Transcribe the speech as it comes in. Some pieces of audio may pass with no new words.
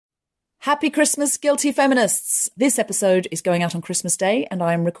Happy Christmas, Guilty Feminists! This episode is going out on Christmas Day, and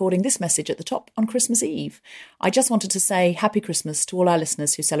I am recording this message at the top on Christmas Eve. I just wanted to say Happy Christmas to all our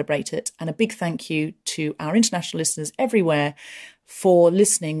listeners who celebrate it, and a big thank you to our international listeners everywhere for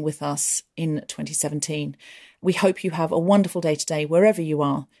listening with us in 2017. We hope you have a wonderful day today, wherever you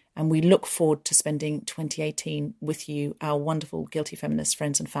are, and we look forward to spending 2018 with you, our wonderful Guilty Feminist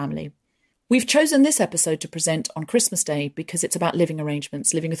friends and family. We've chosen this episode to present on Christmas Day because it's about living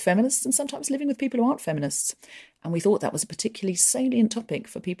arrangements, living with feminists and sometimes living with people who aren't feminists. And we thought that was a particularly salient topic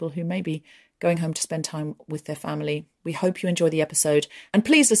for people who may be going home to spend time with their family. We hope you enjoy the episode, and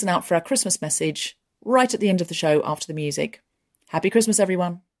please listen out for our Christmas message right at the end of the show after the music. Happy Christmas,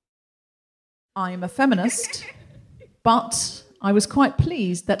 everyone. I'm a feminist, but I was quite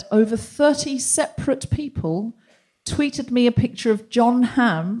pleased that over 30 separate people tweeted me a picture of John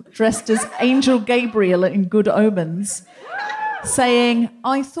Hamm dressed as Angel Gabriel in Good Omens, saying,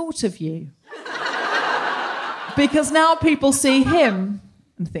 I thought of you. Because now people see him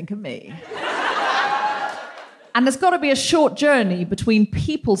and think of me. And there's got to be a short journey between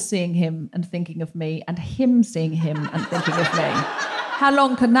people seeing him and thinking of me and him seeing him and thinking of me. How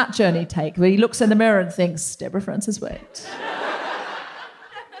long can that journey take? Where he looks in the mirror and thinks, Deborah Frances-White.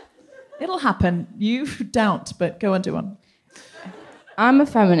 It'll happen. You doubt, but go on, do one. I'm a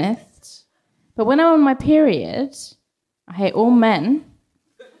feminist, but when I'm on my period, I hate all men,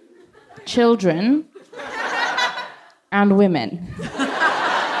 children, and women.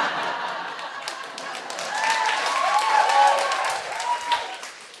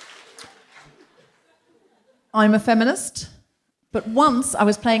 I'm a feminist, but once I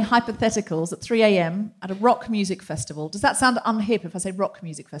was playing hypotheticals at 3 a.m. at a rock music festival. Does that sound unhip if I say rock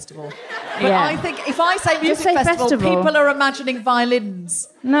music festival? But yeah. I think if I say music festival, people are imagining violins.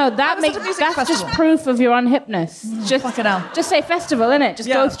 No, that's festival. Just proof of your unhipness. Just say festival, innit? Just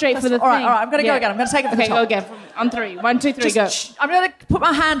go straight for the thing. All right, I'm going to go again. I'm going to take it from the top. Go again. On three. 1, 2, 3, go. I'm going to put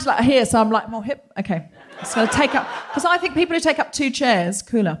my hand like here so I'm like more hip. Okay. It's going to take up... Because I think people who take up 2 chairs,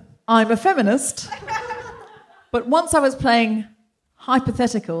 cooler. I'm a feminist. But once I was playing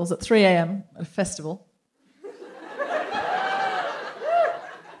hypotheticals at 3 a.m. at a festival,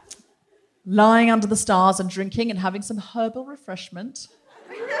 lying under the stars and drinking and having some herbal refreshment.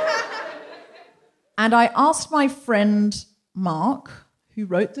 And I asked my friend Mark, who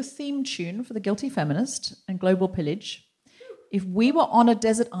wrote the theme tune for the Guilty Feminist and Global Pillage, if we were on a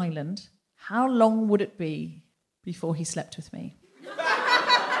desert island, how long would it be before he slept with me?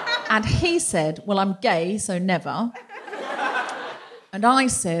 And he said, well, I'm gay, so never. And I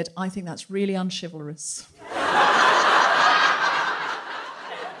said, I think that's really unchivalrous.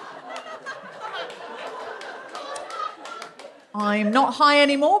 I'm not high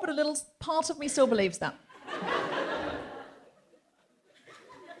anymore, but a little part of me still believes that.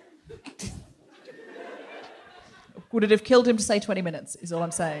 Would it have killed him to say 20 minutes, is all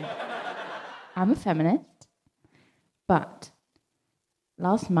I'm saying. I'm a feminist, but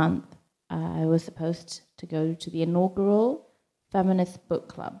last month I was supposed to go to the inaugural feminist book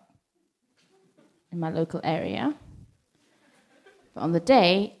club in my local area. But on the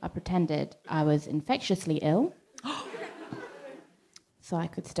day, I pretended I was infectiously ill so I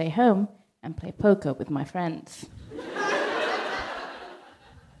could stay home and play poker with my friends.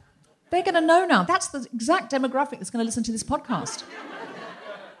 They're going to know now. That's the exact demographic that's going to listen to this podcast.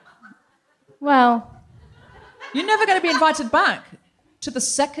 Well... You're never going to be invited back to the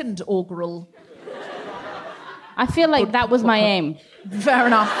second augural... I feel like that was my aim. Fair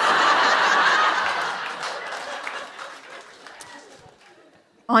enough.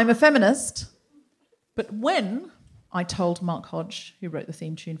 I'm a feminist, but when I told Mark Hodge, who wrote the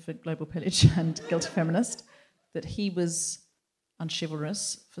theme tune for Global Pillage and Guilty Feminist, that he was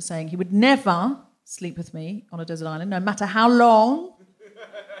unchivalrous for saying he would never sleep with me on a desert island, no matter how long,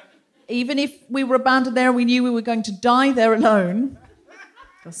 even if we were abandoned there and we knew we were going to die there alone,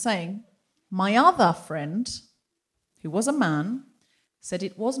 I was saying, my other friend, who was a man, said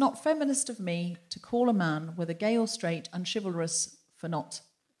it was not feminist of me to call a man, whether gay or straight, unchivalrous for not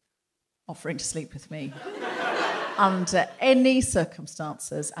offering to sleep with me under any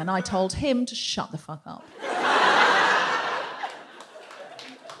circumstances. And I told him to shut the fuck up.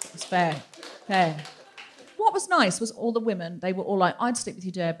 It's fair. What was nice was all the women, they were all like, I'd sleep with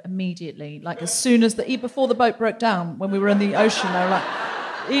you, Deb, immediately. Like as soon as before the boat broke down, when we were in the ocean, they were like,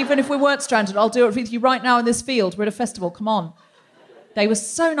 even if we weren't stranded, I'll do it with you right now in this field. We're at a festival, come on. They were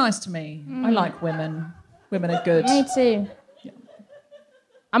so nice to me. I like women. Women are good. Me too. Yeah.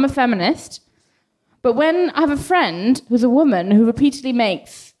 I'm a feminist, but when I have a friend who's a woman who repeatedly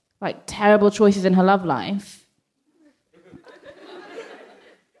makes like terrible choices in her love life,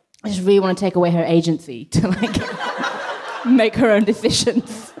 I just really want to take away her agency to like make her own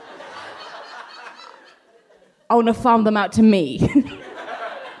decisions. I want to farm them out to me.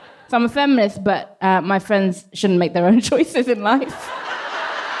 So I'm a feminist, but my friends shouldn't make their own choices in life.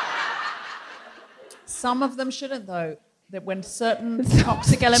 Some of them shouldn't, though. That when certain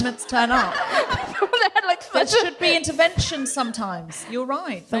toxic elements turn up, there should be intervention sometimes. You're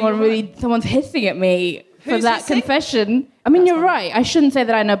right. Someone's hissing at me for Who's that hissing? confession. I mean, you're right. I shouldn't say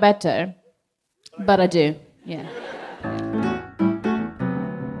that I know better, but I do. Yeah.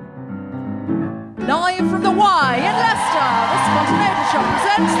 Live from the Y in Leicester, the Spontaneity Shop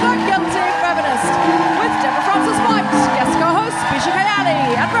presents The Guilty Feminist with Deborah Frances-White, guest co-host Bisha K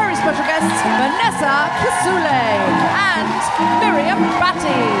Ali, and very special guests Vanessa Kisuule and Miriam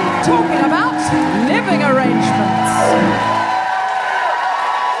Battye, talking about living arrangements.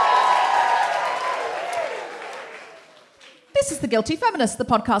 This is The Guilty Feminist, the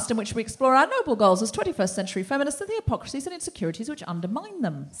podcast in which we explore our noble goals as 21st century feminists and the hypocrisies and insecurities which undermine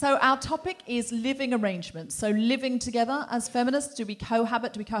them. So our topic is living arrangements. So living together as feminists, do we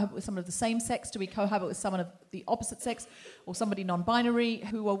cohabit? Do we cohabit with someone of the same sex? Do we cohabit with someone of the opposite sex or somebody non-binary?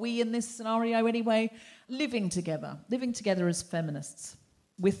 Who are we in this scenario anyway? Living together as feminists.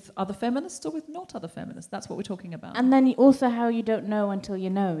 With other feminists or with not other feminists? That's what we're talking about. And then also how you don't know until you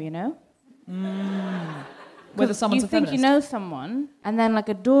know, you know? Whether someone's a feminist. You think you know someone, and then like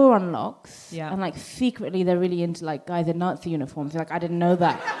a door unlocks, yeah. and like secretly they're really into like guys in Nazi uniforms. You're like, I didn't know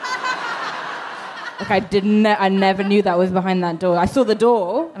that. Like I never knew that was behind that door. I saw the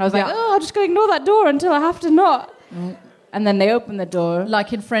door, and I was like, oh, I'm just going to ignore that door until I have to not. And then they open the door.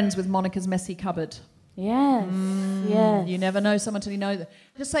 Like in Friends with Monica's messy cupboard. Yes, yes. You never know someone till you know them.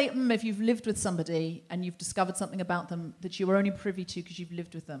 Just say, if you've lived with somebody and you've discovered something about them that you were only privy to because you've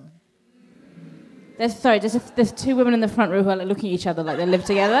lived with them. There's two women in the front row who are like looking at each other like they live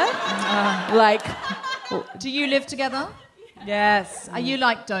together. Do you live together? Yes. Are you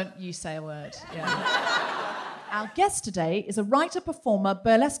like, don't you say a word? Yeah. Our guest today is a writer, performer,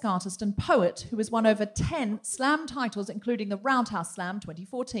 burlesque artist and poet who has won over 10 slam titles, including the Roundhouse Slam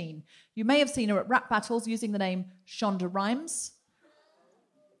 2014. You may have seen her at rap battles using the name Shonda Rhimes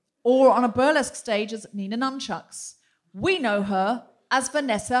or on a burlesque stage as Nina Nunchucks. We know her as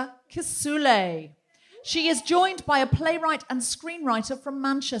Vanessa Kisuule. She is joined by a playwright and screenwriter from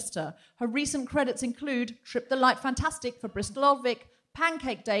Manchester. Her recent credits include Trip the Light Fantastic for Bristol Old Vic,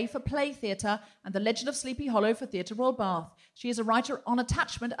 Pancake Day for Play Theatre, and The Legend of Sleepy Hollow for Theatre Royal Bath. She is a writer on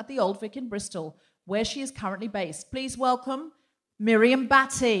attachment at the Old Vic in Bristol, where she is currently based. Please welcome Miriam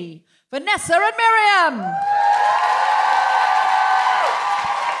Battye. Vanessa and Miriam!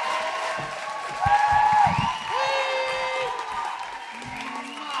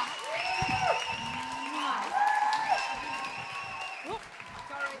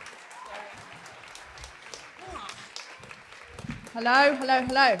 Hello.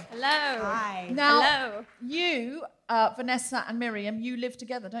 Hello. Hi. Now, Hello. you, Vanessa and Miriam, you live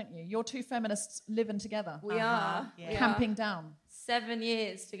together, don't you? You're two feminists living together. We are. Yeah. We Camping are. down. 7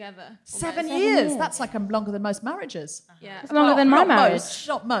 years together. 7 almost. years? That's like longer than most marriages. Yeah. It's longer than my Not marriage. most,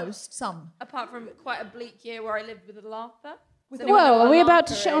 not most, some. Apart from quite a bleak year where I lived with a LARPer. Whoa, are we about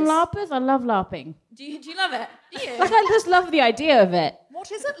to shit on LARPers? I love LARPing. Do you love it? Do you? Like, I just love the idea of it.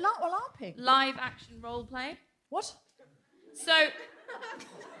 What is it? LARPing? Live action role play. What? So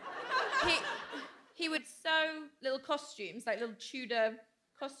he would sew little costumes, like little Tudor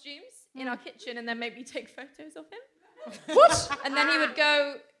costumes, in our kitchen, and then make me take photos of him. What? And then he would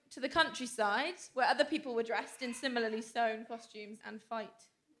go to the countryside where other people were dressed in similarly sewn costumes and fight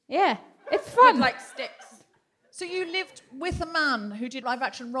Yeah, it's fun. with like sticks. So you lived with a man who did live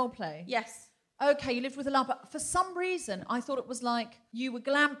action role play? Yes. Okay, you lived with a LARPer. For some reason, I thought it was like you were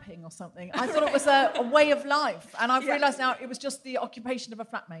glamping or something. I thought it was a way of life. And I've realised now it was just the occupation of a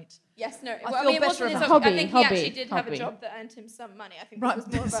flatmate. Yes, no. I feel it better wasn't his about it. Hobby, I think hobby, he actually did have hobby. a job that earned him some money. I think Right, this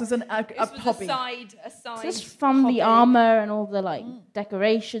was more this of was a, a hobby. a side It's just hobby. the armour and all the like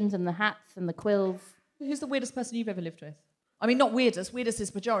decorations and the hats and the quills. Who's the weirdest person you've ever lived with? I mean, not weirdest. Weirdest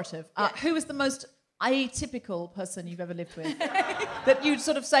is pejorative. Who is the most atypical person you've ever lived with? That you'd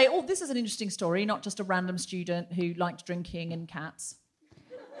sort of say, oh, this is an interesting story, not just a random student who liked drinking and cats.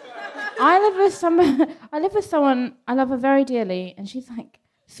 I live with someone I love her very dearly, and she's like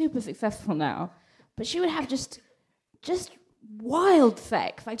super successful now. But she would have just wild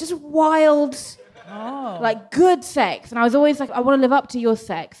sex, like just wild, like good sex. And I was always like, I want to live up to your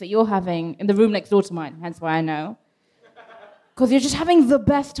sex that you're having in the room next door to mine. Hence why I know. Because you're just having the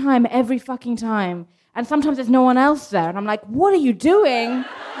best time every fucking time. And sometimes there's no one else there. And I'm like, what are you doing?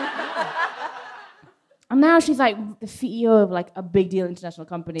 And now she's like the CEO of like a big deal international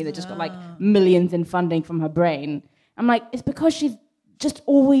company that just got like millions in funding from her brain. I'm like, it's because she's just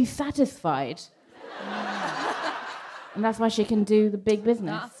always satisfied. And that's why she can do the big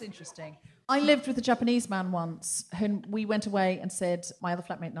business. That's interesting. I lived with a Japanese man once who we went away and said, my other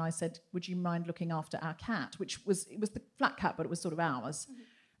flatmate and I said, would you mind looking after our cat? It was the flat cat, but it was sort of ours. Mm-hmm.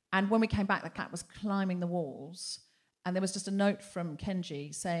 And when we came back, the cat was climbing the walls. And there was just a note from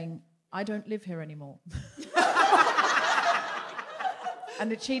Kenji saying, I don't live here anymore.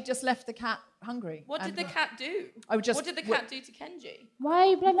 And she just left the cat hungry. What did the cat do? What did the cat do to Kenji?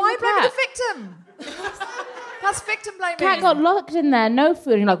 Why blame the victim? That's victim blaming. Cat got locked in there, no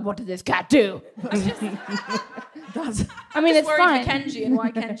food. And you're like, what did this cat do? I mean, it's fine. For Kenji and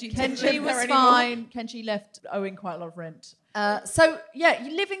why Kenji was fine. Kenji left owing quite a lot of rent. So, yeah,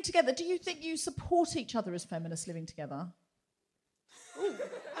 you're living together. Do you think you support each other as feminists living together?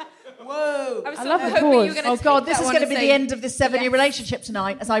 Whoa. I love the pause. Oh, God, this is going to be the end of this 7-year relationship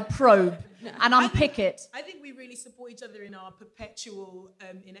tonight as I probe and unpick it. I think we really support each other in our perpetual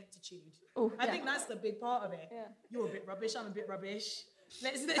ineptitude. Ooh, I think that's the big part of it. Yeah. You're a bit rubbish, I'm a bit rubbish.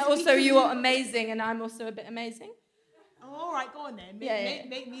 Let's also, you are amazing and I'm also a bit amazing. Oh, all right, go on then.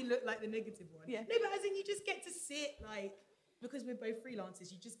 Make me look like the negative one. Yeah. No, but as in you just get to sit, like, because we're both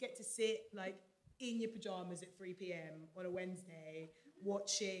freelancers, you just get to sit, like, in your pajamas at 3 p.m. on a Wednesday,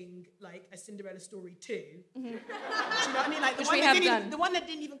 watching like a Cinderella story 2. Mm-hmm. Do you know what I mean? Like the one that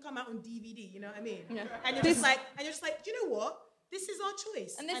didn't even come out on DVD. You know what I mean? Yeah. And you're just like, do you know what? This is our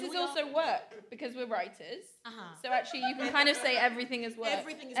choice. And this is also work because we're writers. Uh-huh. So actually, you can kind of say everything is work.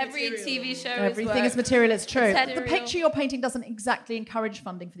 Everything is Every material. TV show everything is material. It's true. The picture you're painting doesn't exactly encourage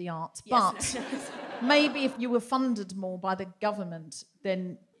funding for the arts, but maybe if you were funded more by the government,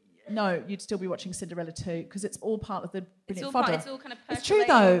 then. No, you'd still be watching Cinderella 2 because it's all part of the brilliant fodder. It's all kind of it's true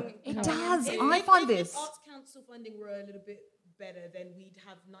though. It does. I find this. If Arts Council funding were a little bit better, then we'd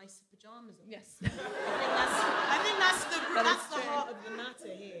have nicer pajamas on. Yes. I think that's the heart of the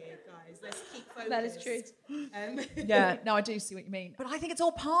matter here, guys. Let's keep focused. That is true. Yeah, no, I do see what you mean. But I think it's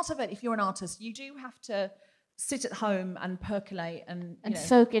all part of it. If you're an artist, you do have to sit at home and percolate and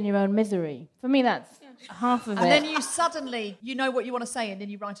soak in your own misery. For me, that's half of it. And then you suddenly, you know what you want to say, and then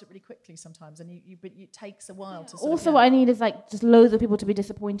you write it really quickly sometimes, and but it takes a while to. Also, what I need is like just loads of people to be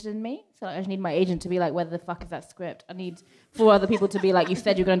disappointed in me. So I just need my agent to be like, "Where the fuck is that script?" I need 4 other people to be like, "You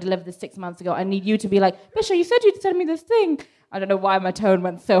said you were going to deliver this 6 months ago." I need you to be like, "Bisha, you said you'd send me this thing." I don't know why my tone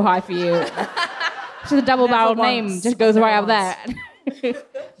went so high for you. It's a double-barreled name, just goes right up there.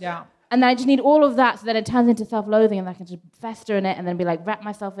 Yeah. And then I just need all of that so that it turns into self-loathing and I can just fester in it and then be like, wrap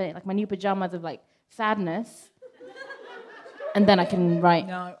myself in it, like my new pajamas of like sadness. And then I can write.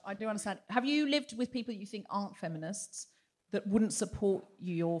 No, I do understand. Have you lived with people you think aren't feminists that wouldn't support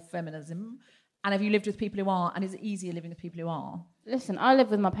your feminism? And have you lived with people who are? And is it easier living with people who are? Listen, I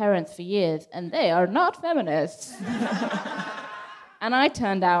lived with my parents for years and they are not feminists. And I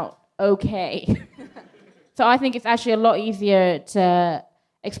turned out okay. So I think it's actually a lot easier to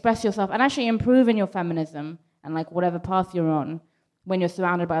express yourself and actually improve in your feminism and like whatever path you're on when you're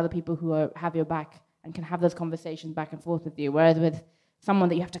surrounded by other people who have your back and can have those conversations back and forth with you. Whereas with someone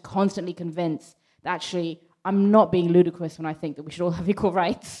that you have to constantly convince that actually I'm not being ludicrous when I think that we should all have equal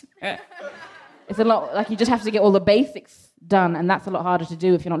rights. It's a lot, like you just have to get all the basics done, and that's a lot harder to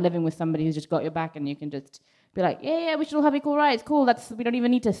do if you're not living with somebody who's just got your back and you can just be like, yeah, we should all have equal rights, cool, we don't even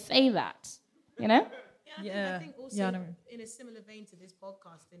need to say that, you know? I think also in a similar vein to this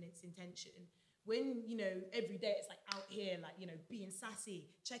podcast and its intention, when, every day it's like out here, like, being sassy,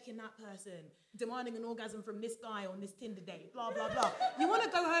 checking that person, demanding an orgasm from this guy on this Tinder date, blah, blah, blah. You want to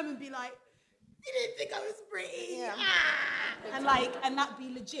go home and be like, you didn't think I was pretty. Yeah. And that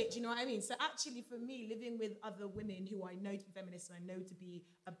be legit, you know what I mean? So actually for me, living with other women who I know to be feminists and I know to be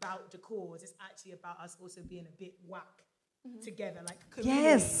about the cause, it's actually about us also being a bit whack. Together, like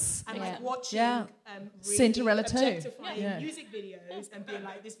yes, and like watching really Cinderella 2 objectifying music videos and being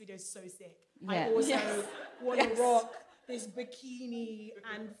like, this video is so sick. I also want to rock this bikini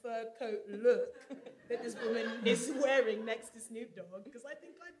and fur coat look that this woman is wearing next to Snoop Dogg because I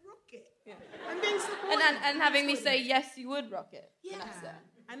think I'd rock it. Yeah. And being supportive and having me say yes, you would rock it. Yeah,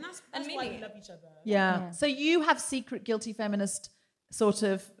 and that's why we love each other. Yeah. So you have secret guilty feminist sort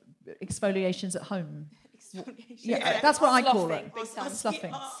of exfoliations at home. Yeah, that's what I call it.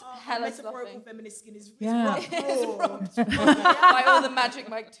 Sloughing. Metaphorical feminist skin is rough by all the Magic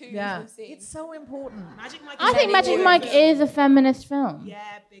Mike 2s we've seen. It's so important. I think Magic Mike is a feminist film. Yeah,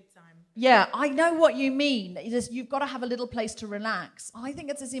 big time. Yeah, I know what you mean. You've got to have a little place to relax. I think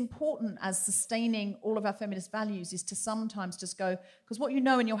it's as important as sustaining all of our feminist values is to sometimes just go, because what you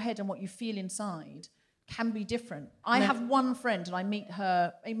know in your head and what you feel inside can be different. I have one friend and I meet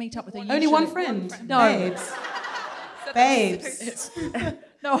up with her usually. Only one friend? No. Babes. Babes.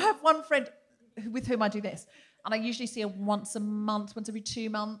 No, I have one friend with whom I do this. And I usually see her once a month, once every 2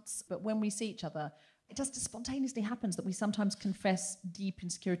 months. But when we see each other, it just spontaneously happens that we sometimes confess deep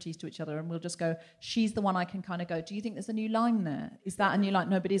insecurities to each other, and we'll just go, she's the one I can kind of go, do you think there's a new line there? Is that a new line?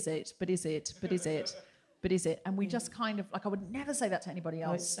 No, but is it? But is it? But is it? But is it? And we just kind of, like, I would never say that to anybody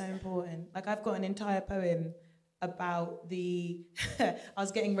else. Oh, it's so important. Like, I've got an entire poem about I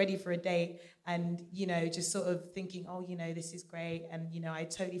was getting ready for a date and, you know, just sort of thinking, oh, you know, this is great. And, you know, I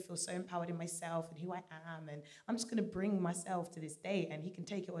totally feel so empowered in myself and who I am. And I'm just going to bring myself to this date and he can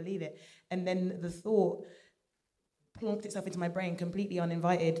take it or leave it. And then the thought plonked itself into my brain completely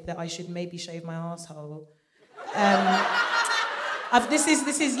uninvited that I should maybe shave my arsehole. This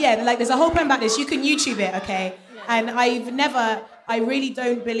is, like, there's a whole poem about this. You can YouTube it, okay? Yeah. And I really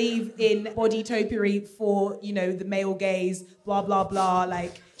don't believe in body topiary for, you know, the male gaze, blah, blah, blah,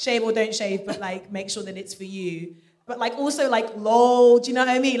 like, shave or don't shave, but, like, make sure that it's for you. But, like, also, like, lol, do you know what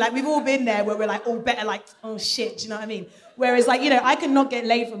I mean? Like, we've all been there where we're, like, all better, like, oh, shit, do you know what I mean? Whereas, like, you know, I can not get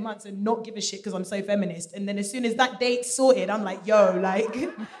laid for months and not give a shit because I'm so feminist. And then as soon as that date's sorted, I'm like, yo, like,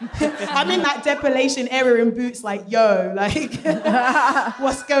 I'm in that depilation area in Boots, like, yo, like,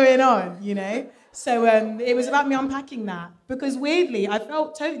 what's going on, you know? So it was about me unpacking that. Because weirdly, I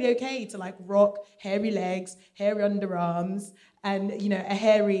felt totally okay to, like, rock hairy legs, hairy underarms, and, you know, a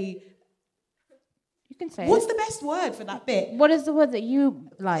hairy... You can say What's the best word for that bit? What is the word that you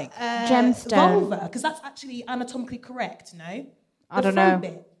like? Gemstone. Vulva, because that's actually anatomically correct, no? I don't know.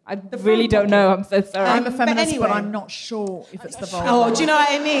 Bit. I really don't know. I'm so sorry. I'm a feminist, anyway. but I'm not sure if it's the vulva. Oh, do you know what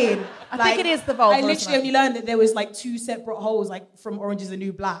I mean? I think it is the vulva. I literally only learned that there was, like, 2 separate holes, like, from Orange is the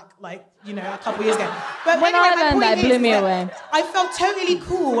New Black, like, you know, a couple years ago. But when anyway, I learned that, it blew me away. I felt totally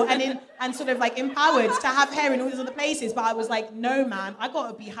cool and sort of, like, empowered to have hair in all these other places, but I was like, no, man, I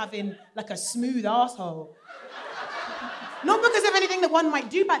gotta be having, like, a smooth asshole. Not because of anything that one might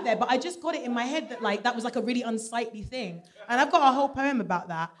do back there, but I just got it in my head that, like, that was, like, a really unsightly thing. And I've got a whole poem about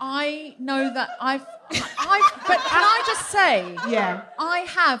that. I know that but can I just say, yeah,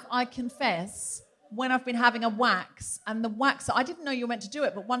 I confess, when I've been having a wax, and the waxer, I didn't know you were meant to do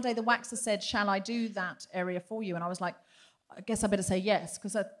it, but one day the waxer said, shall I do that area for you? And I was like, I guess I better say yes,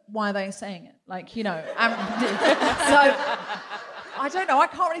 because why are they saying it? Like, you know. So, I don't know, I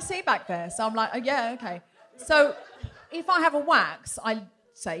can't really see back there. So I'm like, oh, yeah, okay. So... if I have a wax, I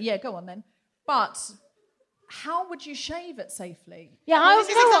say, yeah, go on then. But how would you shave it safely? Yeah, I was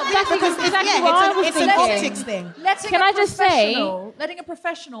exactly what I was thinking. It's an optics thing. Letting a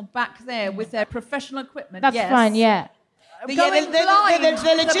professional back there with their professional equipment. That's fine, yeah. The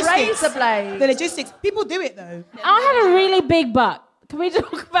logistics. The razor blade. The logistics. People do it though. I have a really big butt. Can we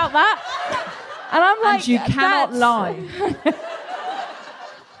talk about that? And I'm like, and you cannot lie.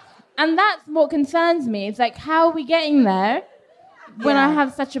 And that's what concerns me. It's like, how are we getting there when I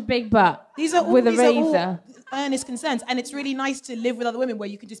have such a big butt with a razor? Earnest concerns, and it's really nice to live with other women where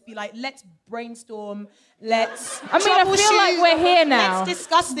you can just be like, let's brainstorm, let's I feel like we're here now. Let's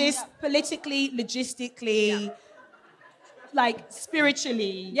discuss this politically, logistically, like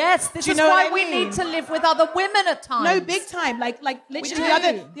spiritually. Yes, this is why we need to live with other women at times. No, big time. Like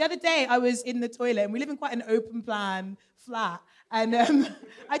literally the other day I was in the toilet, and we live in quite an open plan flat. And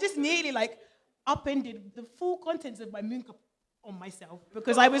I just nearly, like, upended the full contents of my moon cup on myself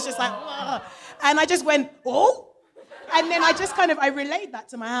because I was just like, ugh. And I just went, oh. And then I relayed that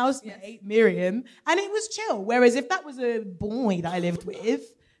to my housemate, Miriam, and it was chill. Whereas if that was a boy that I lived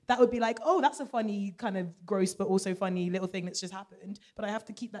with, that would be like, oh, that's a funny kind of gross but also funny little thing that's just happened. But I have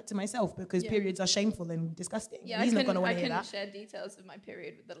to keep that to myself because periods are shameful and disgusting. Yeah, He's not going to want to hear that. I couldn't share details of my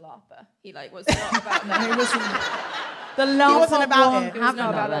period with the LARPer. He, like, was not about that. He wasn't. The LARPer He wasn't about it. He was not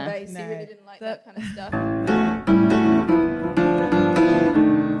about our base. He really didn't like that kind of stuff.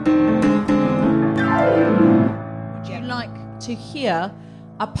 Would you like to hear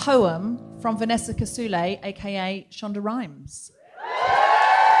a poem from Vanessa Kisuule, a.k.a. Shonda Rhimes?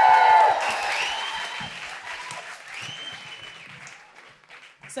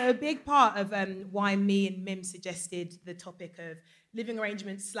 So a big part of why me and Mim suggested the topic of living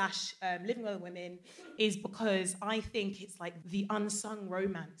arrangements / living with other women is because I think it's like the unsung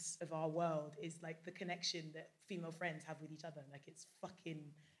romance of our world is like the connection that female friends have with each other. Like it's fucking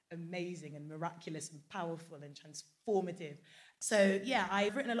amazing and miraculous and powerful and transformative. So yeah,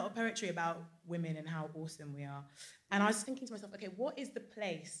 I've written a lot of poetry about women and how awesome we are. And I was thinking to myself, okay, what is the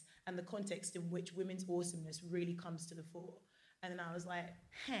place and the context in which women's awesomeness really comes to the fore? And then I was like,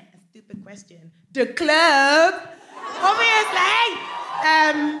 stupid question. The club, obviously.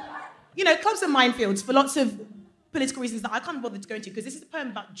 you know, clubs are minefields for lots of political reasons that I can't bother to go into, because this is a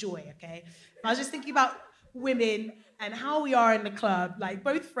poem about joy, okay? I was just thinking about women and how we are in the club, like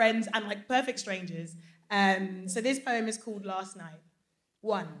both friends and like perfect strangers. So this poem is called Last Night.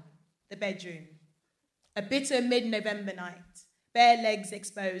 1, the bedroom. A bitter mid-November night. Bare legs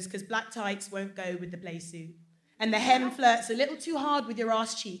exposed because black tights won't go with the play suit. And the hem flirts a little too hard with your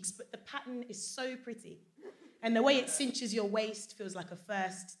ass cheeks, but the pattern is so pretty. And the way it cinches your waist feels like a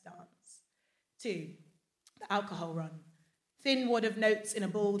first dance. 2, the alcohol run. Thin wad of notes in a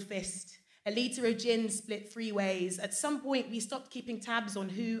balled fist. A litre of gin split 3 ways. At some point, we stopped keeping tabs on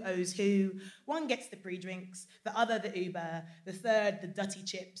who owes who. One gets the pre-drinks, the other the Uber, the third the dutty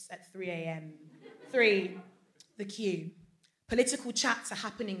chips at 3 a.m. 3, the queue. Political chats are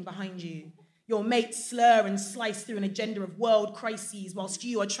happening behind you. Your mates slur and slice through an agenda of world crises whilst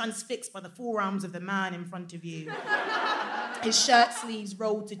you are transfixed by the forearms of the man in front of you. His shirt sleeves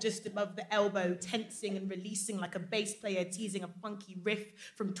rolled to just above the elbow, tensing and releasing like a bass player teasing a funky riff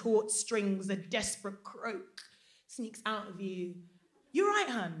from taut strings. A desperate croak sneaks out of you. "You right,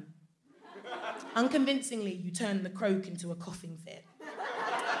 hun?" Unconvincingly, you turn the croak into a coughing fit.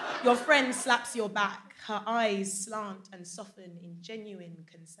 Your friend slaps your back. Her eyes slant and soften in genuine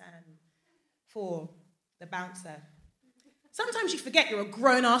concern. 4, the bouncer. Sometimes you forget you're a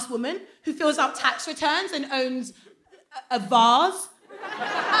grown-ass woman who fills out tax returns and owns a vase.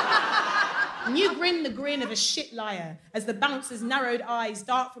 And you grin the grin of a shit liar as the bouncer's narrowed eyes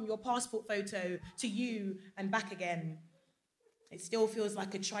dart from your passport photo to you and back again. It still feels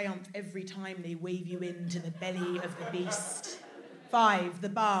like a triumph every time they wave you into the belly of the beast. 5, the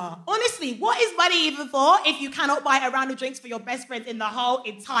bar. Honestly, what is money even for if you cannot buy a round of drinks for your best friends in the whole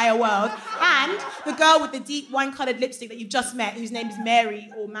entire world? And the girl with the deep wine-coloured lipstick that you've just met, whose name is Mary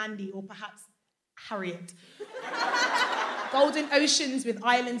or Mandy or perhaps Harriet. Golden oceans with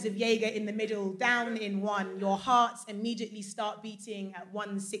islands of Jaeger in the middle, down in one. Your hearts immediately start beating at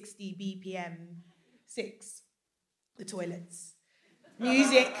 160 BPM. 6, the toilets.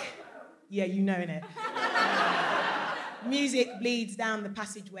 Music, yeah, you know it. Music bleeds down the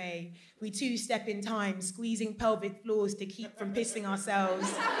passageway. We 2-step in time, squeezing pelvic floors to keep from pissing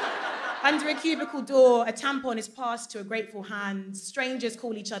ourselves. Under a cubicle door, a tampon is passed to a grateful hand. Strangers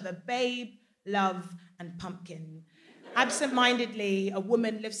call each other babe, love, and pumpkin. Absent-mindedly, a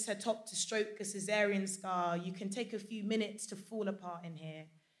woman lifts her top to stroke a cesarean scar. You can take a few minutes to fall apart in here.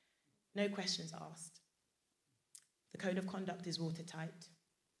 No questions asked. The code of conduct is watertight.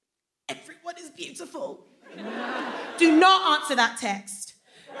 Everyone is beautiful. Do not answer that text.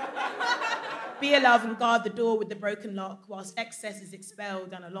 Be a love and guard the door with the broken lock whilst excess is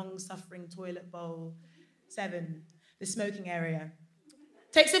expelled down a long-suffering toilet bowl. 7, the smoking area.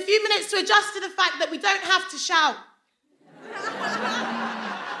 Takes a few minutes to adjust to the fact that we don't have to shout.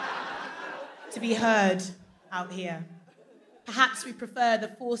 To be heard out here. Perhaps we prefer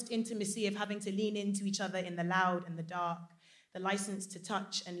the forced intimacy of having to lean into each other in the loud and the dark. The license to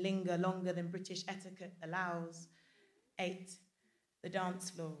touch and linger longer than British etiquette allows. 8, the dance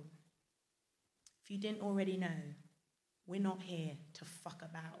floor. If you didn't already know, we're not here to fuck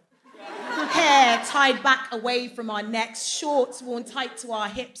about. Hair tied back away from our necks, shorts worn tight to our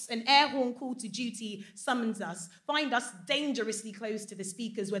hips, an air horn call to duty summons us. Find us dangerously close to the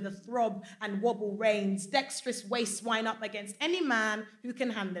speakers where the throb and wobble reigns. Dexterous waists wind up against any man who can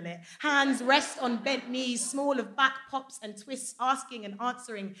handle it. Hands rest on bent knees, small of back pops and twists, asking and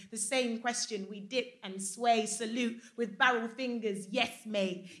answering the same question. We dip and sway, salute with barrel fingers. Yes,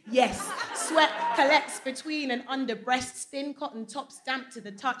 mate, yes. Sweat collects between and under breasts, thin cotton tops damp to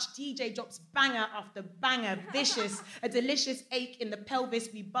the touch. DJ drops banger after banger, vicious, a delicious ache in the pelvis.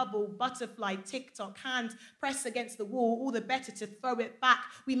 We bubble, butterfly, TikTok, hands press against the wall, all the better to throw it back.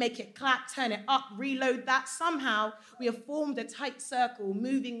 We make it clap, turn it up, reload that. Somehow we have formed a tight circle,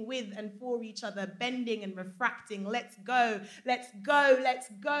 moving with and for each other, bending and refracting. Let's go, let's go, let's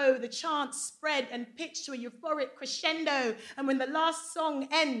go. The chant spread and pitched to a euphoric crescendo. And when the last song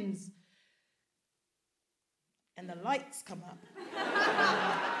ends and the lights come up,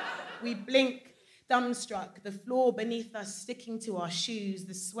 we blink, dumbstruck, the floor beneath us sticking to our shoes,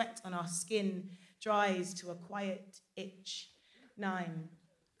 the sweat on our skin dries to a quiet itch. 9,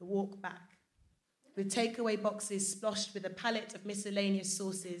 the walk back. With takeaway boxes splashed with a palette of miscellaneous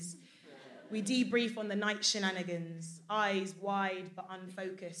sauces, we debrief on the night shenanigans, eyes wide but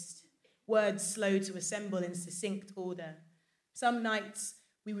unfocused, words slow to assemble in succinct order. Some nights,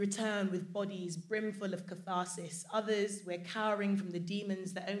 we return with bodies brimful of catharsis. Others, we're cowering from the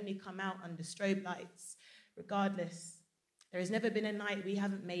demons that only come out under strobe lights. Regardless, there has never been a night we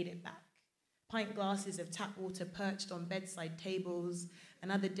haven't made it back. Pint glasses of tap water perched on bedside tables,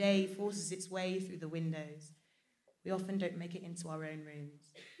 Another day forces its way through the windows. We often don't make it into our own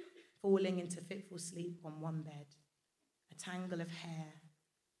rooms, falling into fitful sleep on one bed, a tangle of hair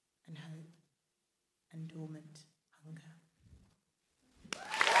and hope and dormant hunger.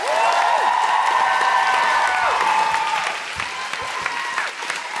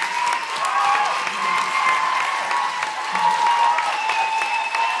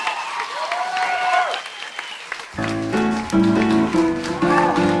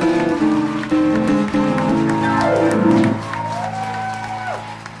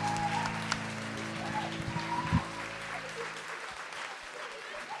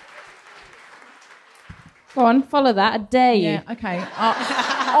 Go on, follow that. A day. Yeah, okay.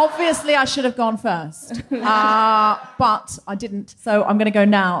 Obviously, I should have gone first, but I didn't. So I'm going to go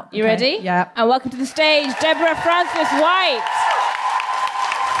now. You ready? Yeah. And welcome to the stage, Deborah Frances-White.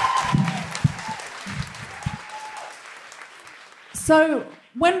 So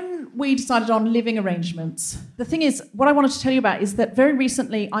when we decided on living arrangements, the thing is, what I wanted to tell you about is that very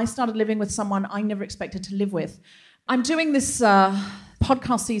recently I started living with someone I never expected to live with. I'm doing this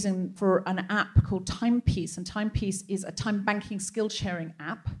podcast season for an app called Timepeace, and Timepeace is a time banking skill sharing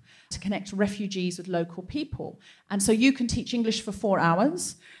app to connect refugees with local people. And so you can teach English for 4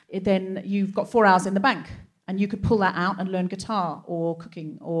 hours, then you've got 4 hours in the bank, and you could pull that out and learn guitar or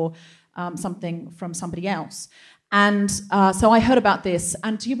cooking or something from somebody else. And so I heard about this,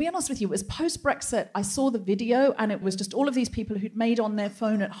 and to be honest with you, it was post-Brexit. I saw the video, and it was just all of these people who'd made on their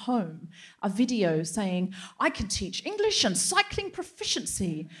phone at home a video saying, I can teach English and cycling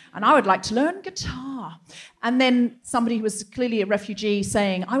proficiency, and I would like to learn guitar. And then somebody who was clearly a refugee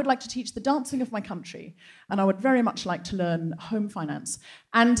saying, I would like to teach the dancing of my country, and I would very much like to learn home finance.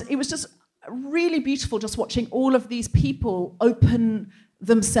 And it was just really beautiful just watching all of these people open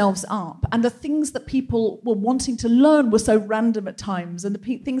themselves up, and the things that people were wanting to learn were so random at times, and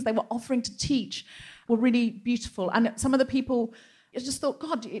the things they were offering to teach were really beautiful. And some of the people, I just thought,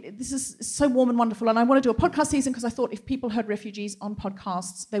 God, this is so warm and wonderful. And I want to do a podcast season because I thought if people heard refugees on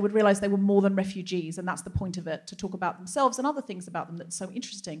podcasts, they would realise they were more than refugees, and that's the point of it, to talk about themselves and other things about them that's so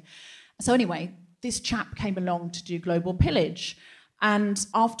interesting. So anyway, this chap came along to do Global Pillage. And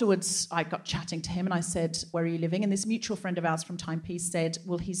afterwards, I got chatting to him and I said, where are you living? And this mutual friend of ours from Timepeace said,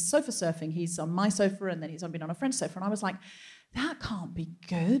 well, he's sofa surfing. He's on my sofa and then he's been on a friend's sofa. And I was like, that can't be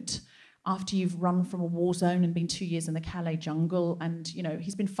good after you've run from a war zone and been 2 years in the Calais jungle. And, you know,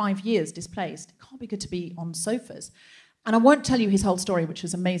 he's been 5 years displaced. It can't be good to be on sofas. And I won't tell you his whole story, which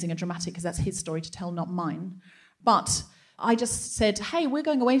is amazing and dramatic because that's his story to tell, not mine. But I just said, hey, we're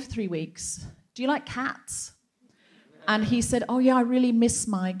going away for 3 weeks. Do you like cats? And he said, oh, yeah, I really miss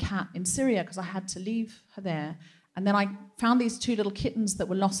my cat in Syria because I had to leave her there. And then I found these 2 little kittens that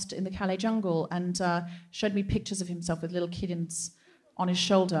were lost in the Calais jungle and showed me pictures of himself with little kittens on his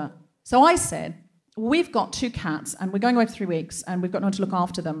shoulder. So I said, we've got 2 cats and we're going away for 3 weeks and we've got no one to look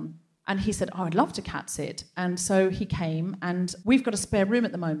after them. And he said, oh, I'd love to cat sit. And so he came and we've got a spare room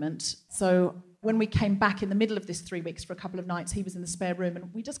at the moment. So when we came back in the middle of this 3 weeks for a couple of nights, he was in the spare room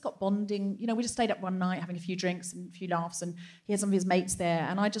and we just got bonding. You know, we just stayed up one night having a few drinks and a few laughs, and he had some of his mates there,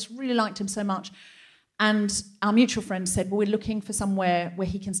 and I just really liked him so much. And our mutual friend said, well, we're looking for somewhere where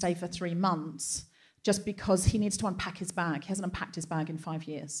he can stay for 3 months just because he needs to unpack his bag. He hasn't unpacked his bag in 5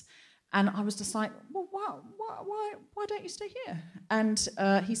 years. And I was just like, well, why don't you stay here? And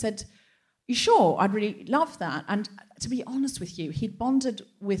he said, you sure? I'd really love that. And to be honest with you, he'd bonded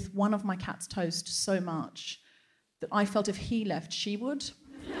with one of my cat's toast so much that I felt if he left, she would.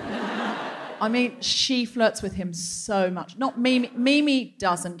 I mean, she flirts with him so much. Not Mimi. Mimi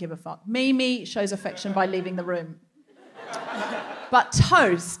doesn't give a fuck. Mimi shows affection by leaving the room. But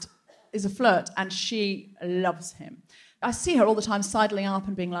Toast is a flirt, and she loves him. I see her all the time sidling up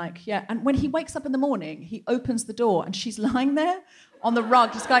and being like, yeah. And when he wakes up in the morning, he opens the door and she's lying there on the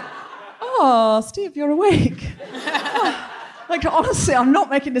rug, just like, oh, Steve, you're awake. Oh. Like, honestly, I'm not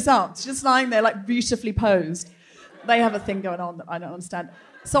making this up. She's just lying there, like, beautifully posed. They have a thing going on that I don't understand.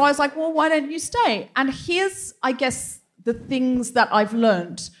 So I was like, well, why don't you stay? And here's, I guess, the things that I've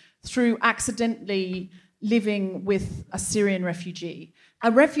learned through accidentally living with a Syrian refugee. A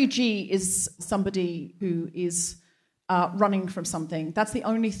refugee is somebody who is running from something. That's the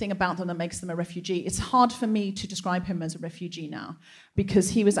only thing about them that makes them a refugee. It's hard for me to describe him as a refugee now because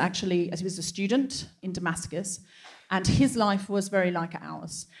he was actually, as he was a student in Damascus, and his life was very like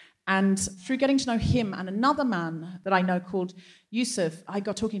ours. And through getting to know him and another man that I know called Yusuf, I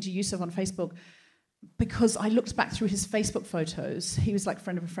got talking to Yusuf on Facebook because I looked back through his Facebook photos. He was like a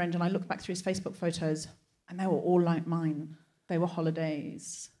friend of a friend, and I looked back through his Facebook photos, and they were all like mine. They were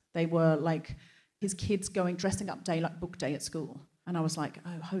holidays. They were like his kids dressing up day like book day at school. And I was like,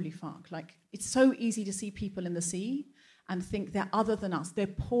 oh, holy fuck. Like, it's so easy to see people in the sea and think they're other than us. They're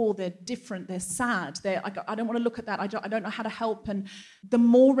poor, they're different, they're sad. I don't want to look at that. I don't know how to help. And the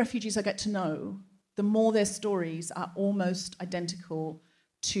more refugees I get to know, the more their stories are almost identical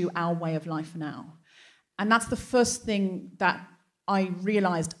to our way of life now. And that's the first thing that I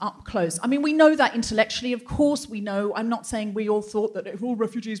realised up close. I mean, we know that intellectually, of course we know. I'm not saying we all thought that if all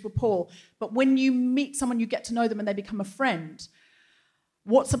refugees were poor. But when you meet someone, you get to know them and they become a friend.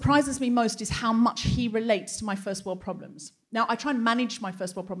 What surprises me most is how much he relates to my first world problems. Now, I try and manage my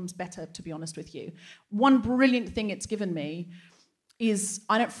first world problems better, to be honest with you. One brilliant thing it's given me is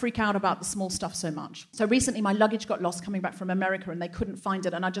I don't freak out about the small stuff so much. So recently my luggage got lost coming back from America and they couldn't find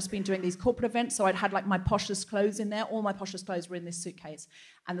it, and I'd just been doing these corporate events, so I'd had like my poshest clothes in there. All my poshest clothes were in this suitcase,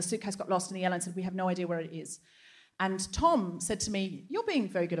 and the suitcase got lost and the airline said, we have no idea where it is. And Tom said to me, you're being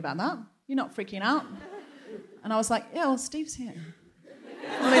very good about that. You're not freaking out. And I was like, yeah, well, Steve's here.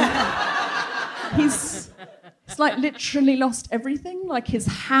 I mean, he's like literally lost everything, like his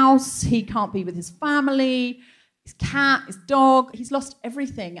house, he can't be with his family, his cat, his dog, he's lost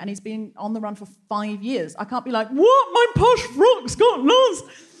everything, and he's been on the run for 5 years. I can't be like, what? My posh frock's got lost.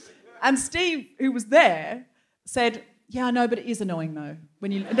 And Steve, who was there, said, yeah, I know, but it is annoying though.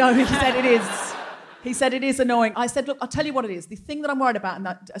 No, he said it is. He said it is annoying. I said, look, I'll tell you what it is. The thing that I'm worried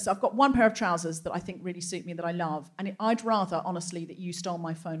about, so I've got one pair of trousers that I think really suit me, that I love, and I'd rather, honestly, that you stole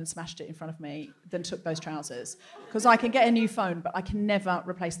my phone and smashed it in front of me than took those trousers. Because I can get a new phone, but I can never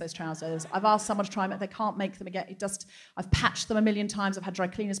replace those trousers. I've asked someone to try them, they can't make them again. I've patched them a million times, I've had dry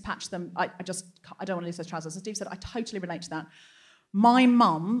cleaners patch them. I don't want to lose those trousers. And Steve said, I totally relate to that. My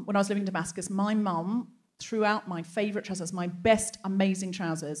mum, when I was living in Damascus, my mum threw out my favourite trousers, my best amazing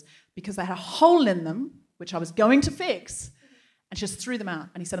trousers, because they had a hole in them, which I was going to fix, and she just threw them out.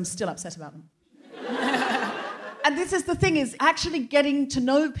 And he said, I'm still upset about them. And this is the thing, is actually getting to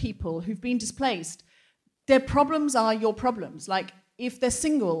know people who've been displaced. Their problems are your problems. Like, if they're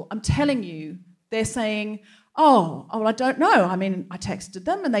single, I'm telling you, they're saying, oh, well, I don't know. I mean, I texted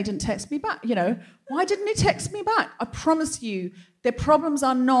them and they didn't text me back. You know, why didn't he text me back? I promise you, their problems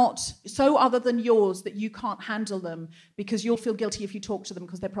are not so other than yours that you can't handle them because you'll feel guilty if you talk to them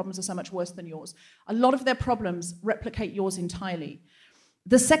because their problems are so much worse than yours. A lot of their problems replicate yours entirely.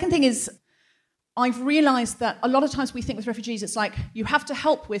 The second thing is, I've realised that a lot of times we think with refugees, it's like you have to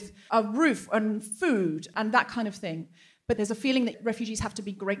help with a roof and food and that kind of thing. But there's a feeling that refugees have to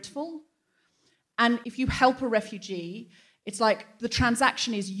be grateful. And if you help a refugee, it's like the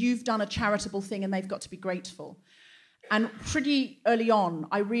transaction is you've done a charitable thing and they've got to be grateful. And pretty early on,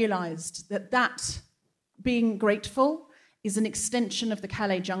 I realised that being grateful is an extension of the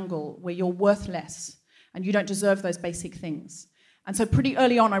Calais jungle where you're worth less and you don't deserve those basic things. And so pretty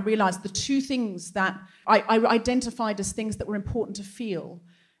early on, I realised the two things that I identified as things that were important to feel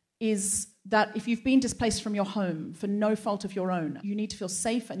is that if you've been displaced from your home for no fault of your own, you need to feel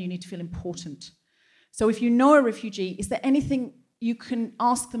safe and you need to feel important. So if you know a refugee, is there anything you can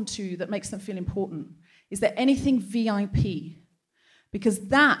ask them to that makes them feel important? Is there anything VIP? Because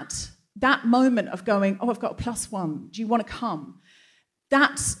that moment of going, oh, I've got a +1, do you want to come?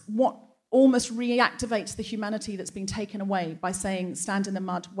 That's what almost reactivates the humanity that's been taken away by saying, stand in the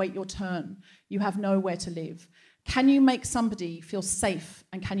mud, wait your turn, you have nowhere to live. Can you make somebody feel safe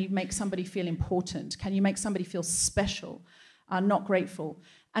and can you make somebody feel important? Can you make somebody feel special, not grateful?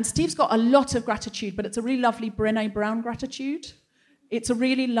 And Steve's got a lot of gratitude, but it's a really lovely Brené Brown gratitude. It's a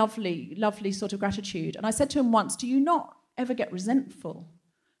really lovely, lovely sort of gratitude. And I said to him once, do you not ever get resentful?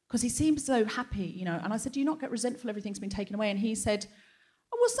 Because he seems so happy, you know. And I said, do you not get resentful everything's been taken away? And he said,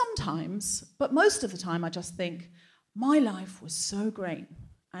 oh, well, sometimes, but most of the time I just think, my life was so great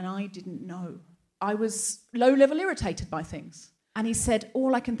and I didn't know. I was low-level irritated by things. And he said,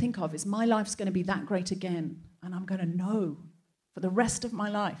 all I can think of is my life's going to be that great again and I'm going to know for the rest of my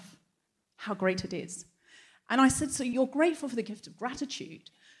life how great it is. And I said, so you're grateful for the gift of gratitude?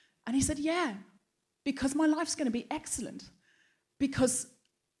 And he said, yeah, because my life's going to be excellent. Because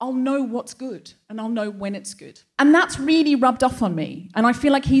I'll know what's good and I'll know when it's good. And that's really rubbed off on me. And I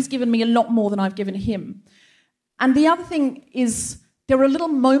feel like he's given me a lot more than I've given him. And the other thing is there are little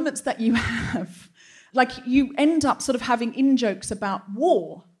moments that you have. Like you end up sort of having in-jokes about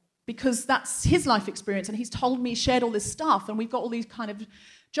war because that's his life experience and he's told me, shared all this stuff and we've got all these kind of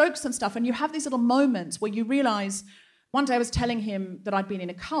jokes and stuff, and you have these little moments where you realise, one day I was telling him that I'd been in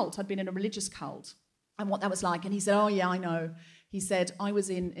a cult, I'd been in a religious cult, and what that was like, and he said, oh yeah, I know. He said, I was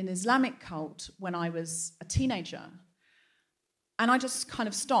in an Islamic cult when I was a teenager. And I just kind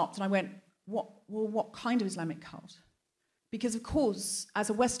of stopped and I went, what kind of Islamic cult? Because of course, as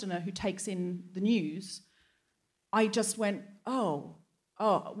a Westerner who takes in the news, I just went, oh,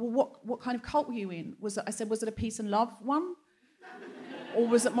 well, what kind of cult were you in? Was it a peace and love one? Or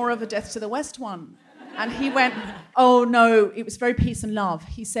was it more of a Death to the West one? And he went, oh no, it was very peace and love.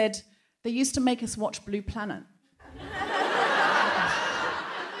 He said, they used to make us watch Blue Planet.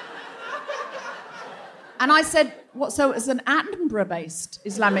 And I said, what, so it was an Attenborough-based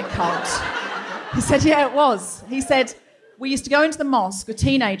Islamic cult? He said, yeah, it was. He said, we used to go into the mosque, we're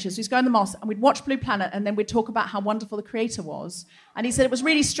teenagers, we used to go in the mosque and we'd watch Blue Planet and then we'd talk about how wonderful the creator was. And he said it was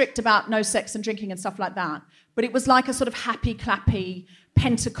really strict about no sex and drinking and stuff like that. But it was like a sort of happy, clappy,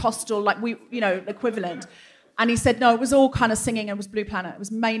 Pentecostal, like equivalent. And he said, no, it was all kind of singing and it was Blue Planet. It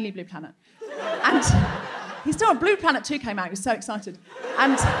was mainly Blue Planet. And he still, Blue Planet 2 came out, he was so excited.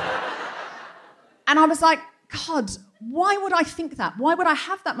 And I was like, God, why would I think that? Why would I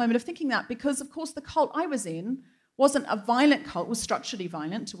have that moment of thinking that? Because, of course, the cult I was in wasn't a violent cult. It was structurally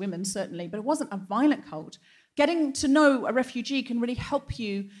violent to women, certainly, but it wasn't a violent cult. Getting to know a refugee can really help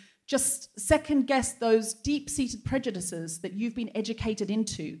you just second-guess those deep-seated prejudices that you've been educated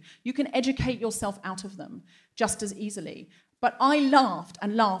into. You can educate yourself out of them just as easily. But I laughed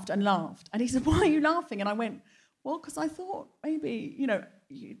and laughed and laughed. And he said, why are you laughing? And I went, well, because I thought maybe,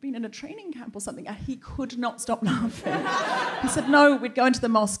 you'd been in a training camp or something. And he could not stop laughing. He said, no, we'd go into the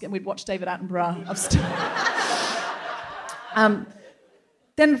mosque and we'd watch David Attenborough upstairs.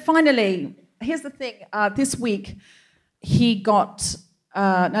 Then finally, here's the thing. This week, he got...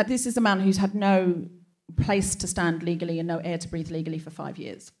 now, this is a man who's had no place to stand legally and no air to breathe legally for 5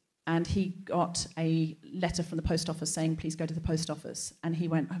 years. And he got a letter from the post office saying, please go to the post office. And he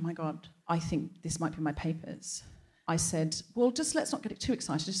went, oh, my God, I think this might be my papers. I said, well, just let's not get too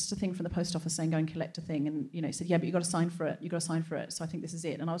excited. It's just a thing from the post office saying go and collect a thing. And, he said, yeah, but you've got to sign for it. You've got to sign for it. So I think this is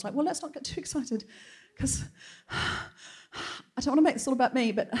it. And I was like, well, let's not get too excited because I don't want to make this all about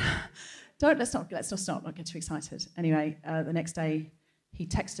me, but let's not get too excited. Anyway, the next day he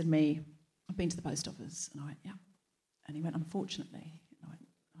texted me, I've been to the post office. And I went, yeah. And he went, unfortunately. And I went,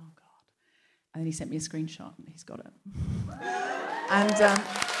 oh, God. And then he sent me a screenshot and he's got it.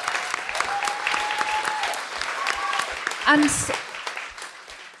 And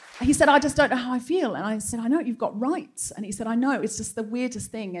he said, I just don't know how I feel. And I said, I know, you've got rights. And he said, I know, it's just the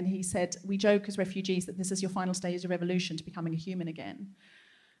weirdest thing. And he said, we joke as refugees that this is your final stage of evolution to becoming a human again.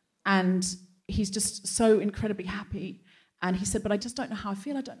 And he's just so incredibly happy. And he said, but I just don't know how I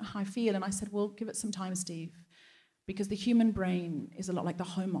feel. I don't know how I feel. And I said, well, give it some time, Steve, because the human brain is a lot like the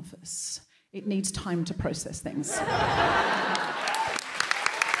Home Office. It needs time to process things.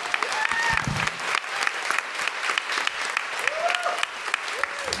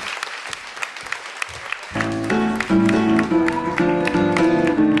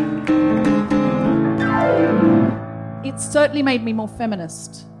 It's certainly made me more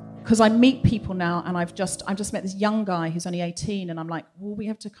feminist. Because I meet people now, and I've just met this young guy who's only 18, and I'm like, well, we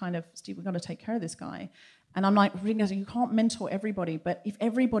have to Steve, we've got to take care of this guy. And I'm like, you can't mentor everybody, but if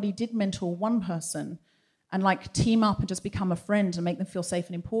everybody did mentor one person and team up and just become a friend and make them feel safe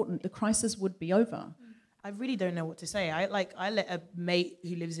and important, the crisis would be over. I really don't know what to say. I let a mate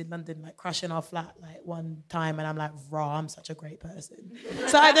who lives in London crash in our flat one time, and I'm like, rah, I'm such a great person.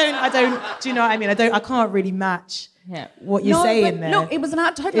 So I don't. Do you know what I mean? I can't really match what you're saying there. Look, it was a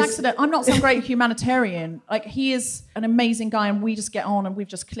total accident. I'm not some great humanitarian. He is an amazing guy, and we just get on, and we've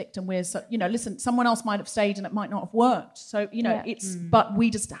just clicked, and we're so, listen, someone else might have stayed, and it might not have worked. So but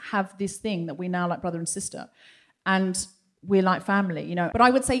we just have this thing that we now like brother and sister, and we're like family, But I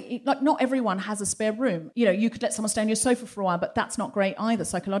would say, not everyone has a spare room. You could let someone stay on your sofa for a while, but that's not great either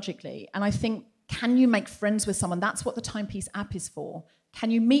psychologically. And I think, can you make friends with someone? That's what the Timepeace app is for. Can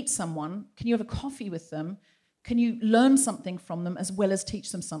you meet someone? Can you have a coffee with them? Can you learn something from them as well as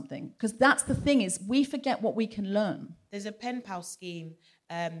teach them something? Because that's the thing, is we forget what we can learn. There's a pen pal scheme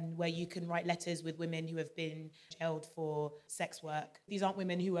where you can write letters with women who have been jailed for sex work. These aren't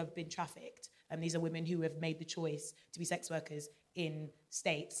women who have been trafficked. These are women who have made the choice to be sex workers in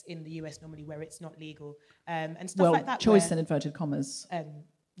states in the US normally where it's not legal, and stuff like that. Choice in inverted commas.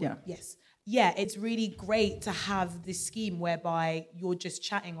 Yes. Yeah, it's really great to have this scheme whereby you're just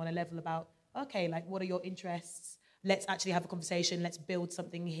chatting on a level about, okay, what are your interests? Let's actually have a conversation. Let's build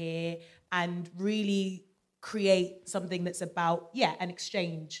something here and really create something that's about, an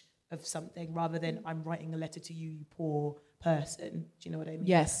exchange of something rather than I'm writing a letter to you, you poor person. Do you know what I mean?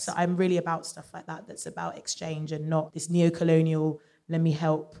 Yes. So I'm really about stuff like that that's about exchange and not this neo-colonial, let me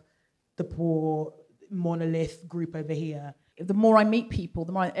help the poor monolith group over here. The more I meet people,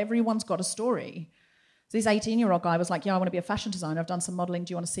 the more everyone's got a story. So this 18-year-old guy was like, yeah, I want to be a fashion designer. I've done some modelling.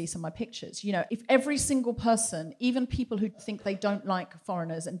 Do you want to see some of my pictures? You know, if every single person, even people who think they don't like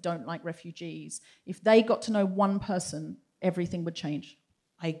foreigners and don't like refugees, if they got to know one person, everything would change.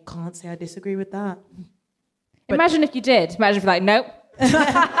 I can't say I disagree with that. But imagine if you did. Imagine if you're like, nope.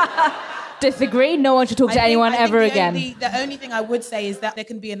 Disagree. No one should talk to anyone ever again. The only thing I would say is that there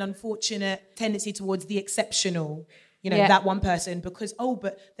can be an unfortunate tendency towards the exceptional. You know, that one person because,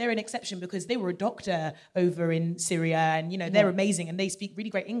 but they're an exception because they were a doctor over in Syria and, you know, they're amazing and they speak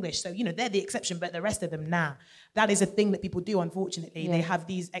really great English. So, you know, they're the exception, but the rest of them, nah. That is a thing that people do, unfortunately. Yeah. They have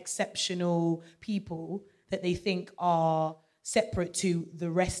these exceptional people that they think are separate to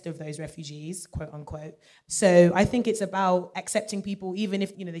the rest of those refugees, quote unquote. So I think it's about accepting people, even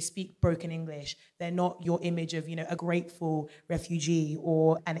if, you know, they speak broken English. They're not your image of, you know, a grateful refugee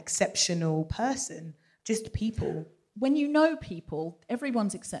or an exceptional person, just people. When you know people,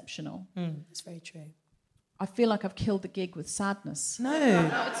 everyone's exceptional. That's very true. I feel like I've killed the gig with sadness. No,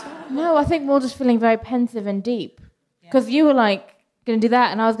 I think we're all just feeling very pensive and deep. Because you were like, going to do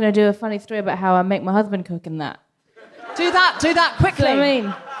that, and I was going to do a funny story about how I make my husband cook and that. Do that, quickly. You know what I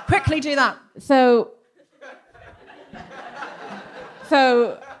mean? Quickly do that. So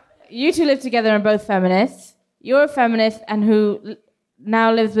you two live together and are both feminists. You're a feminist and who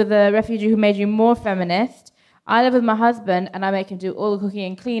now lives with a refugee who made you more feminist. I live with my husband and I make him do all the cooking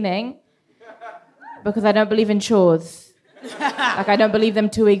and cleaning because I don't believe in chores. Like, I don't believe them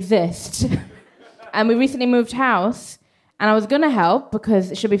to exist. And we recently moved house and I was going to help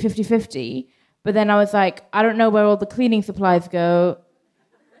because it should be 50-50. But then I was like, I don't know where all the cleaning supplies go.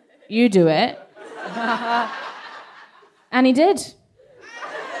 You do it. And he did.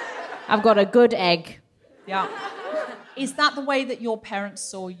 I've got a good egg. Yeah. Is that the way that your parents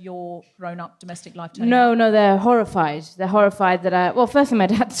saw your grown-up domestic life? No, they're horrified. They're horrified that firstly, my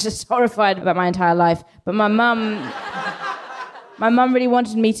dad's just horrified about my entire life. But my mum really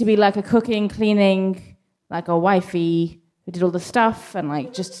wanted me to be like a cooking, cleaning, like a wifey who did all the stuff and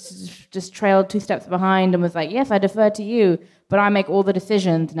like just trailed 2 steps behind and was like, yes, I defer to you, but I make all the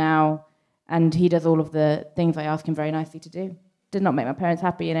decisions now. And he does all of the things I ask him very nicely to do. Did not make my parents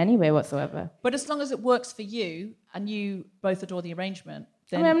happy in any way whatsoever. But as long as it works for you and you both adore the arrangement,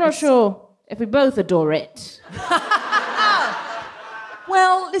 then I'm not sure if we both adore it.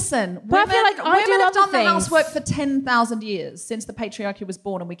 Well, listen, but I feel like women have done things. the housework for 10,000 years since the patriarchy was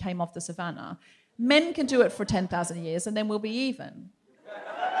born and we came off the savannah. Men can do it for 10,000 years and then we'll be even.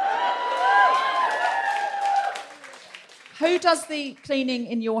 Who does the cleaning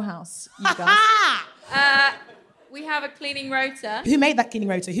in your house, you guys? We have a cleaning rota. Who made that cleaning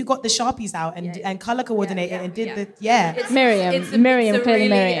rota? Who got the Sharpies out and colour coordinated and did the... Yeah. Miriam. It's a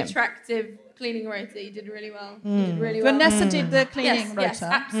really attractive cleaning rota. You did really well. You did really well. Vanessa did the cleaning rota. Yes,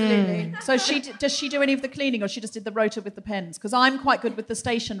 absolutely. So does she do any of the cleaning or she just did the rota with the pens? Because I'm quite good with the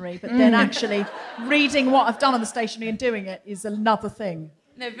stationery, but then actually reading what I've done on the stationery and doing it is another thing.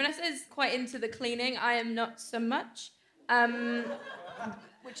 No, Vanessa is quite into the cleaning. I am not so much.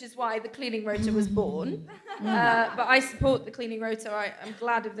 Which is why the cleaning rota was born. But I support the cleaning rota. I'm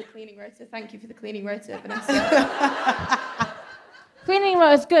glad of the cleaning rota. Thank you for the cleaning rota, Vanessa. Cleaning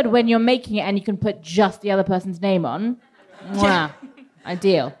rota is good when you're making it and you can put just the other person's name on. Mwah.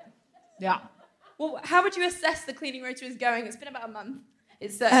 Ideal. Yeah. Well, how would you assess the cleaning rota is going? It's been about a month.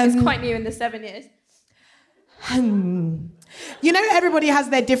 It's quite new in the 7 years. You know, everybody has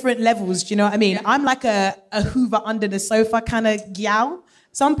their different levels, do you know what I mean? Yeah. I'm like a Hoover under the sofa kind of gal.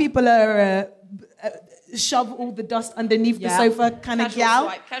 Some people are shove all the dust underneath the sofa kind of gal.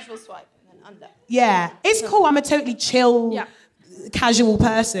 Casual swipe, and then under. Yeah, it's cool. I'm a totally chill, casual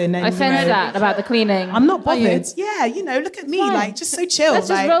person. And, I sense that about the cleaning. I'm not bothered. Yeah, you know, look at me, like, just so chill. Let's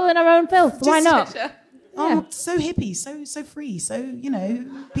just roll in our own filth. Why not? Oh, so hippie, so free, so, you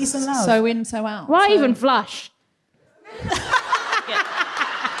know, peace and love. So in, so out. Why even flush?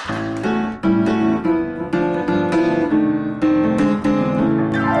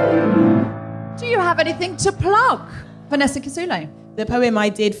 Do you have anything to plug, Vanessa Kisuule? The poem I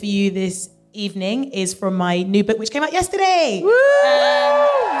did for you this evening is from my new book, which came out yesterday.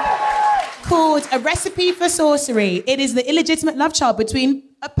 Called A Recipe for Sorcery. It is the illegitimate love child between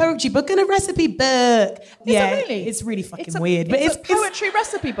a poetry book and a recipe book. It's really fucking weird. But it's a poetry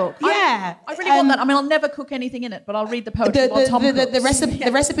recipe book. Yeah. I really want that. I mean, I'll never cook anything in it, but I'll read the poetry while Tom cooks.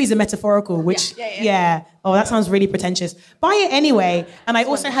 The recipes are metaphorical, which, oh, that sounds really pretentious. Buy it anyway. And I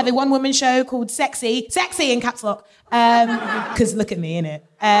also have a one-woman show called Sexy in caps lock, because look at me, innit?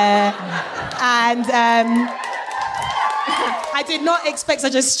 I I did not expect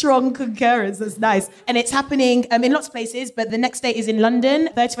such a strong concurrence. That's nice. And it's happening in lots of places, but the next date is in London,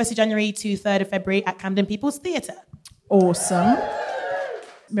 31st of January to 3rd of February at Camden People's Theatre. Awesome.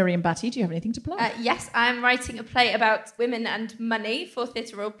 Miriam Battye, do you have anything to plug? Yes, I'm writing a play about women and money for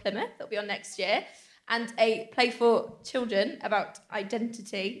Theatre Royal Plymouth. That'll be on next year. And a play for children about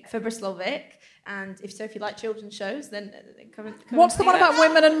identity for Bristol Vic. And if you like children's shows, then come What's the one about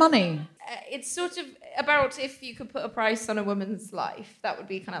women and money? It's sort of about if you could put a price on a woman's life. That would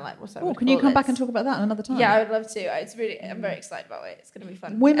be kind of like what I would can you come back and talk about that another time? Yeah, I would love to. I'm very excited about it. It's going to be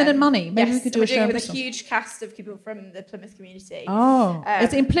fun. Women and money. Maybe yes, we could do a show with Bristol. a huge cast of people from the Plymouth community. Oh,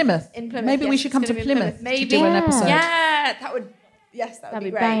 it's in Plymouth. Maybe we should come to Plymouth to do an episode. Yeah, that would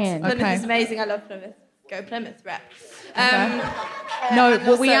be great. Banging. Plymouth is amazing. I love Plymouth. Go Plymouth, rep.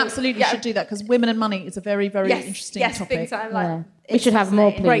 We absolutely should do that because women and money is a very, very interesting topic. Big time. We should have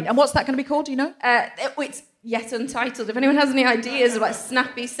more, please. Great. And what's that going to be called? Do you know? It's yet untitled. If anyone has any ideas of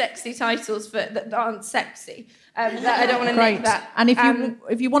snappy, sexy titles that aren't sexy, that I don't want to name that. And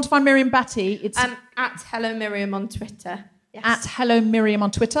if you want to find Miriam Battye, it's at Hello Miriam on Twitter. Yes. At Hello Miriam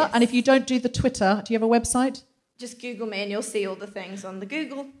on Twitter. Yes. And if you don't do the Twitter, do you have a website? Just Google me and you'll see all the things on the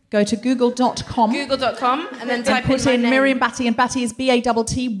Google. Go to google.com. Google.com and then type put in my name. Miriam Battye, and Battye is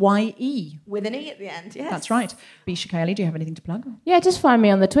Battye. With an E at the end, yes. That's right. Bisha K Ali, do you have anything to plug? Yeah, just find me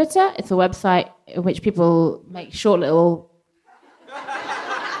on the Twitter. It's a website in which people make short little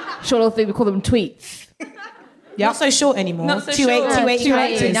things. We call them tweets. Yeah. Not so short anymore. Not so short.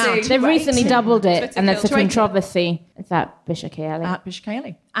 280 now. They've recently doubled it, Twitter and there's a killed. controversy. It's at Bisha K Ali. At Bisha K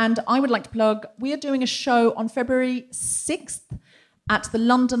Ali. And I would like to plug, we are doing a show on February 6th at the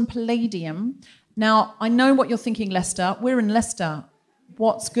London Palladium. Now, I know what you're thinking, Leicester. We're in Leicester.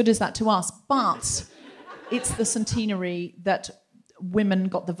 What's good is that to us? But it's the centenary that women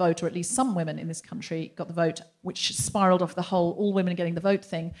got the vote, or at least some women in this country got the vote, which spiraled off the whole all women getting the vote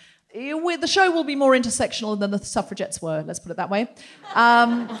thing. The show will be more intersectional than the suffragettes were, let's put it that way.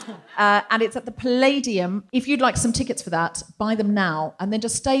 And it's at the Palladium. If you'd like some tickets for that, buy them now and then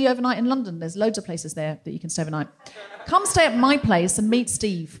just stay overnight in London. There's loads of places there that you can stay overnight. Come stay at my place and meet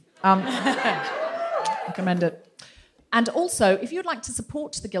Steve. Recommend it. And also, if you'd like to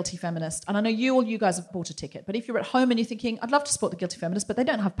support The Guilty Feminist, and I know you guys have bought a ticket, but if you're at home and you're thinking, I'd love to support The Guilty Feminist, but they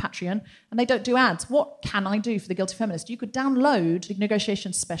don't have Patreon and they don't do ads, what can I do for The Guilty Feminist? You could download the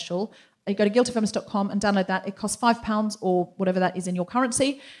negotiation special. You go to guiltyfeminist.com and download that. It costs £5 or whatever that is in your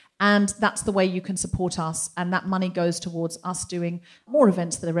currency. And that's the way you can support us. And that money goes towards us doing more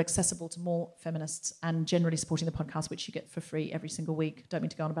events that are accessible to more feminists and generally supporting the podcast, which you get for free every single week. Don't mean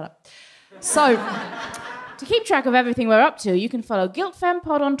to go on about it. So, to keep track of everything we're up to, you can follow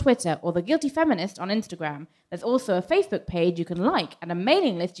GuiltFemPod on Twitter or The Guilty Feminist on Instagram. There's also a Facebook page you can like and a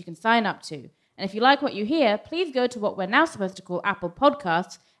mailing list you can sign up to. And if you like what you hear, please go to what we're now supposed to call Apple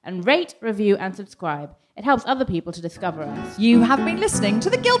Podcasts and rate, review, and subscribe. It helps other people to discover us. You have been listening to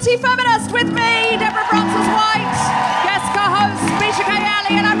The Guilty Feminist with me, Deborah Frances-White, guest co-host Bisha K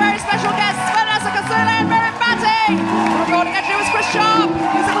Ali, and our very special guests, Vanessa Kisuule and Miriam Battye. The recording engineer was Chris Sharp.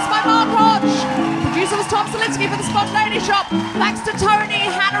 Music was by Mark Hodge. Producer was Tom Salinsky for The Spontaneity Shop. Thanks to Tony,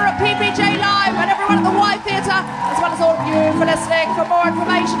 Hannah at PPJ Live, and everyone at the Y Theatre, as well as all of you for listening. For more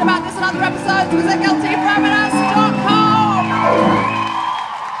information about this and other episodes, visit guiltyfeminist.com.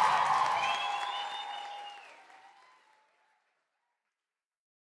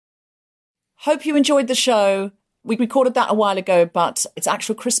 Hope you enjoyed the show. We recorded that a while ago, but it's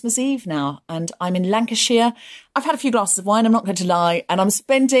actual Christmas Eve now, and I'm in Lancashire. I've had a few glasses of wine, I'm not going to lie, and I'm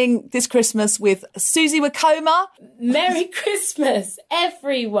spending this Christmas with Susie Wakoma. Merry Christmas,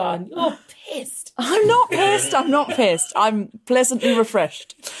 everyone. You're pissed. I'm not pissed. I'm pleasantly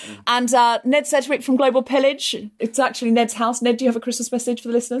refreshed. And Ned Sedgwick from Global Pillage. It's actually Ned's house. Ned, do you have a Christmas message for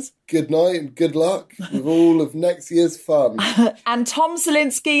the listeners? Good night and good luck with all of next year's fun. And Tom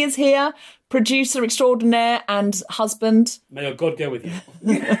Salinsky is here, producer extraordinaire and husband. May your God go with you.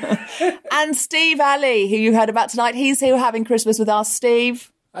 And Steve Ali, who you heard about tonight. He's here having Christmas with us.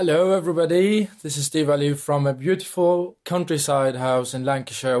 Steve. Hello, everybody. This is Steve Ali from a beautiful countryside house in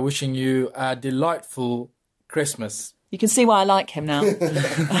Lancashire, wishing you a delightful Christmas. You can see why I like him now.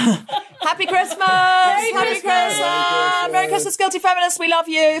 Happy Christmas! Happy Christmas! Merry Christmas, Guilty Feminists. We love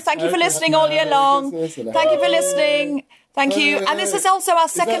you. Thank you for listening all year long. Thank you for listening. Thank you. And this is also our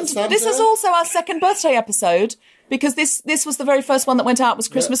second. This is also our second birthday episode because this was the very first one that went out. Was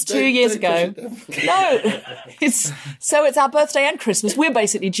Christmas 2 years ago? No, it's our birthday and Christmas. We're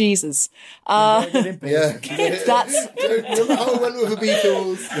basically Jesus. Yeah, that's. Remember how I went with the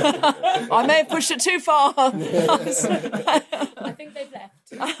Beatles? I may have pushed it too far. I think they've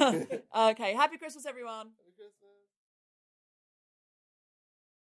left. Okay. Happy Christmas, everyone.